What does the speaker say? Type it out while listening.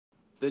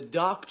The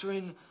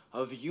doctrine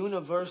of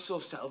universal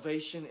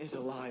salvation is a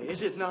lie,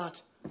 is it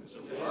not? It's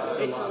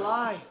a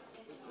lie.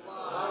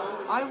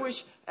 I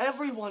wish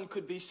everyone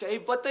could be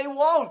saved, but they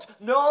won't.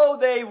 No,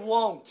 they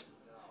won't.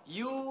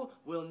 You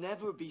will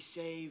never be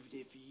saved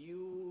if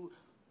you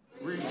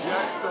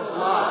reject the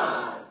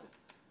blood.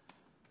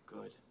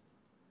 Good.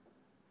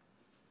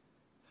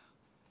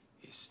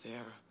 Is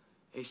there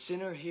a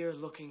sinner here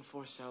looking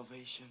for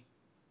salvation?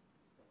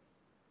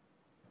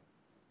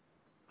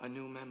 A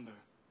new member?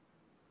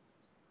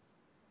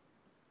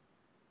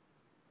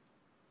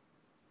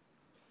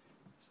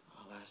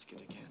 I'll ask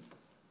it again.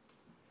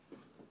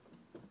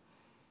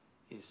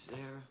 Is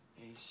there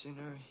a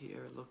sinner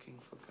here looking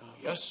for God?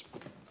 Yes.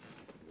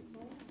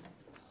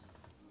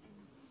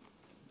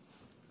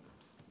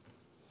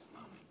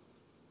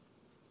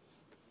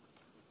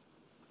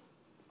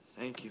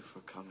 Thank you for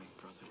coming,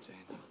 Brother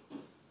Daniel.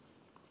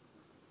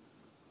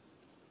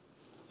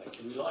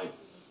 Thank you, Eli.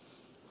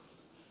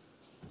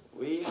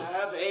 We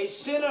have a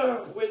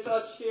sinner with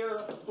us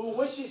here who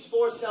wishes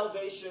for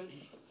salvation.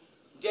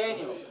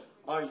 Daniel,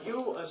 are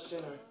you a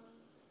sinner?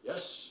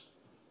 Yes.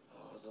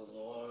 Oh, the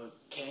Lord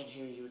can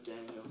hear you,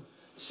 Daniel.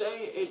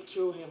 Say it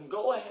to him.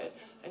 Go ahead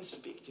and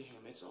speak to him.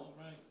 It's all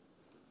right.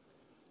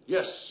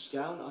 Yes.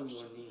 Down on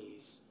your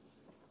knees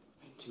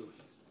and to him.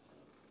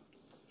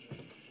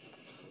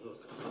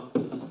 Look up to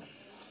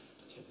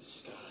the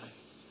sky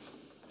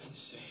and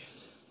say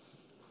it.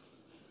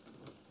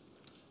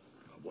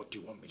 What do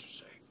you want me to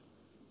say?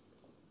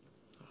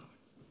 Oh,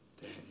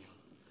 Daniel,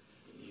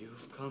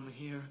 you've come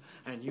here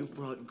and you've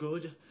brought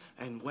good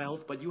and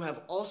wealth, but you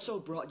have also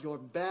brought your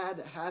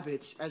bad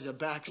habits as a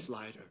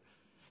backslider.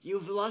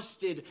 You've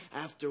lusted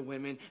after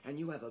women, and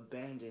you have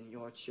abandoned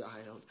your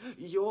child.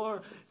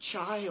 Your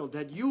child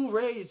that you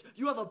raised,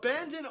 you have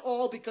abandoned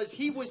all because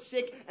he was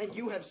sick and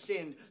you have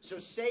sinned. So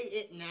say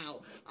it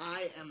now.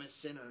 I am a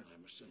sinner.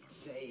 I'm a sinner.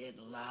 Say it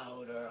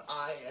louder.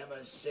 I am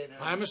a sinner.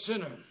 I am a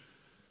sinner.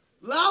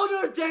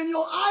 Louder,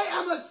 Daniel. I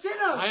am a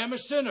sinner. I am a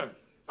sinner.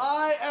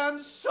 I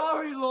am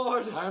sorry,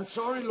 Lord. I am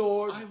sorry,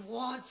 Lord. I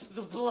want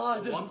the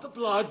blood. I want the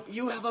blood.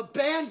 You have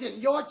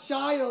abandoned your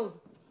child.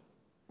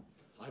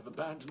 I've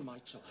abandoned my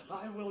child.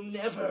 I will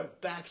never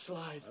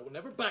backslide. I will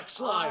never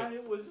backslide. I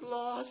was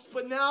lost,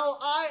 but now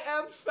I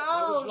am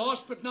found. I was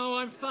lost, but now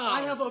I'm found.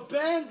 I have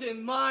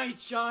abandoned my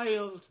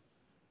child.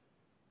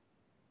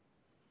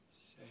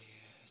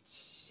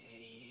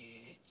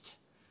 Say it.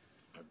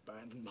 I've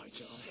abandoned my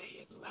child. Say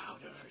it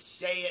louder.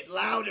 Say it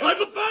louder. I've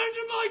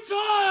abandoned my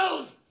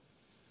child.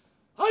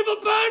 I've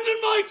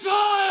abandoned my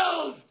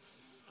child.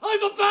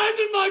 I've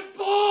abandoned my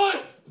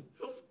boy.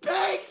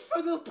 Beg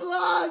for the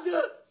blood.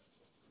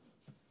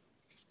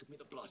 Give me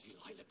the blood,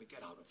 Eli. Let me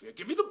get out of here.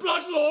 Give me the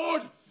blood,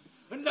 Lord,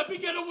 and let me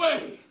get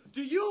away.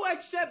 Do you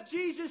accept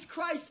Jesus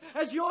Christ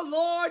as your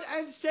Lord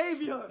and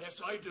Savior? Yes,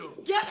 I do.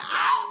 Get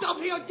out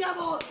of here,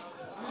 devil!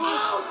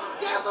 Out,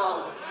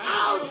 devil!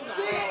 Out,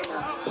 sin!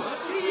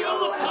 Do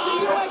you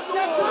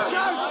accept the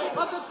Church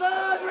of the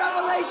Third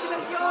Revelation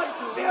as your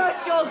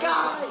spiritual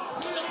guide?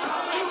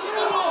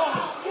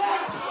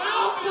 Get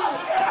out of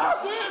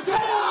here!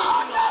 Get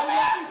out of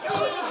here!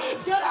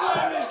 Get out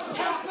of this!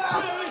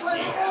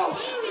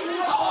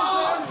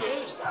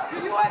 Do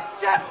you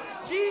accept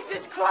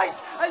Jesus Christ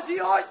as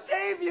your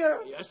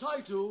Savior? Yes,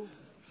 I do.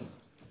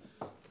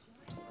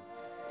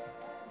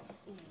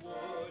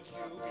 Would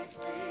you be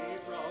free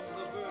from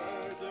the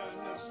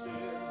burden of sin?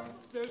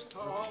 There's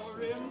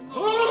power in the